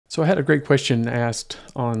So I had a great question asked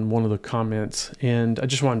on one of the comments, and I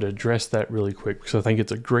just wanted to address that really quick because I think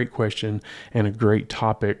it's a great question and a great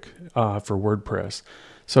topic for WordPress.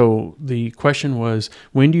 So the question was,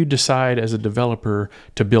 when do you decide as a developer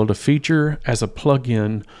to build a feature as a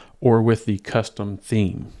plugin or with the custom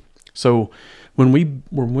theme? So when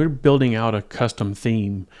we're building out a custom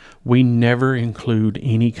theme, we never include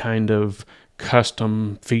any kind of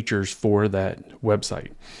custom features for that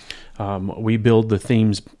website. We build the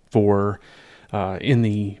themes for in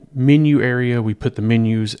the menu area. We put the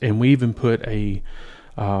menus, and we even put a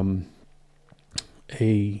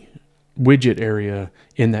widget area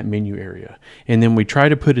in that menu area. And then we try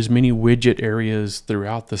to put as many widget areas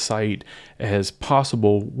throughout the site as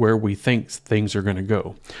possible where we think things are going to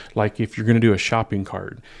go. Like if you're going to do a shopping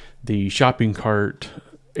cart, the shopping cart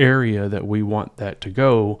area that we want that to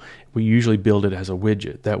go, we usually build it as a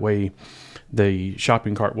widget. That way the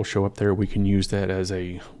shopping cart will show up there. We can use that as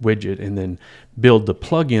a widget and then build the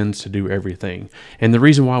plugins to do everything. And the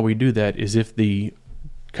reason why we do that is if the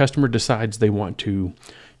customer decides they want to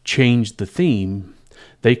change the theme,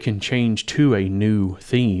 they can change to a new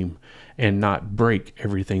theme and not break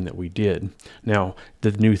everything that we did. Now,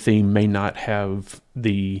 the new theme may not have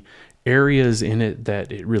the areas in it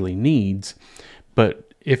that it really needs, but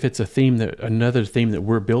if it's another theme that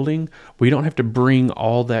we're building, we don't have to bring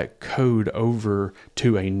all that code over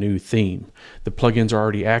to a new theme. The plugins are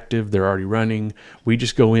already active, they're already running. We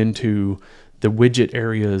just go into the widget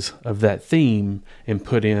areas of that theme and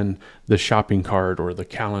put in the shopping cart or the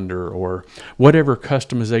calendar or whatever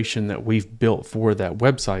customization that we've built for that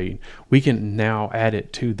website. We can now add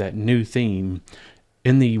it to that new theme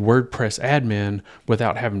in the WordPress admin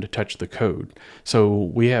without having to touch the code. So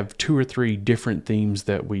we have 2 or 3 different themes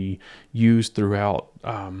that we use throughout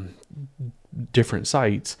different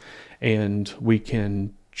sites, and we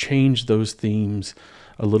can change those themes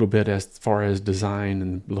a little bit as far as design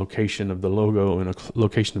and location of the logo and a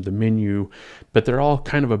location of the menu, but they're all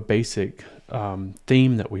kind of a basic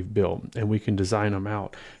theme that we've built, and we can design them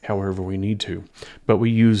out however we need to. But we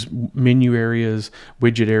use menu areas,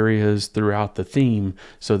 widget areas throughout the theme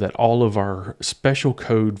so that all of our special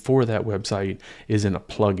code for that website is in a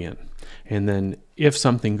plugin. And then if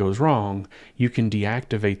something goes wrong, you can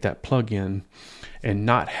deactivate that plugin and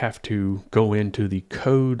not have to go into the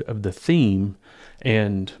code of the theme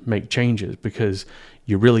and make changes, because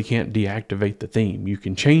you really can't deactivate the theme. You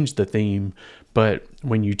can change the theme, but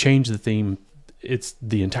when you change the theme,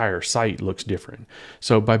 the entire site looks different.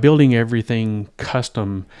 So by building everything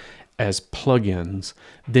custom as plugins,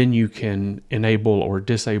 then you can enable or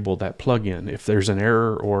disable that plugin. If there's an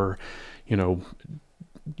error, or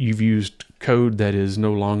you've used code that is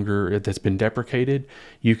no longer, that's been deprecated,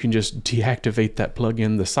 you can just deactivate that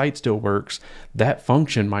plugin. The site still works. That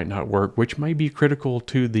function might not work, which may be critical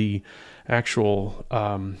to the actual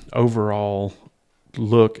overall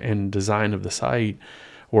look and design of the site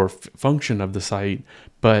or function of the site,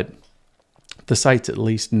 but the site's at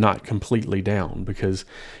least not completely down, because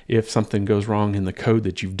if something goes wrong in the code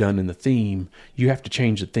that you've done in the theme, you have to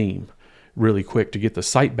change the theme really quick to get the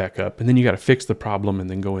site back up, and then you got to fix the problem and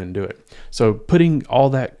then go in and do it. So putting all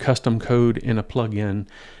that custom code in a plugin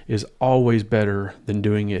is always better than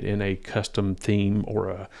doing it in a custom theme or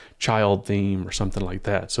a child theme or something like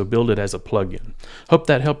that. So build it as a plugin. Hope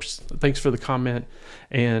that helps. Thanks for the comment,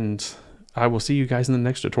 and I will see you guys in the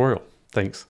next tutorial. Thanks.